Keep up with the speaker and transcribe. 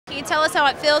you tell us how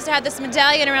it feels to have this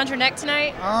medallion around your neck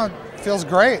tonight? Feels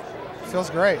great. Feels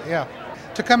great, yeah.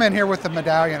 To come in here with the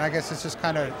medallion, I guess it's just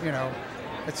kind of, you know,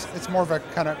 it's more of a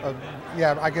kind of,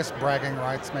 yeah, I guess bragging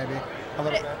rights maybe a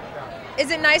little bit. Yeah.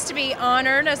 Is it nice to be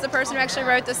honored as the person who actually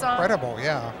wrote the song? Incredible,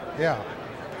 yeah, yeah.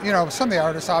 You know, some of the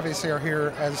artists obviously are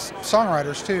here as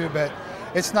songwriters too, but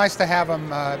it's nice to have them,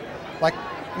 like,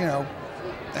 you know,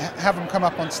 have them come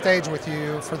up on stage with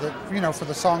you for the, you know, for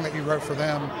the song that you wrote for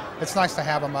them. It's nice to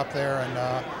have them up there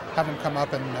and have them come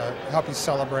up and help you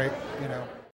celebrate, you know.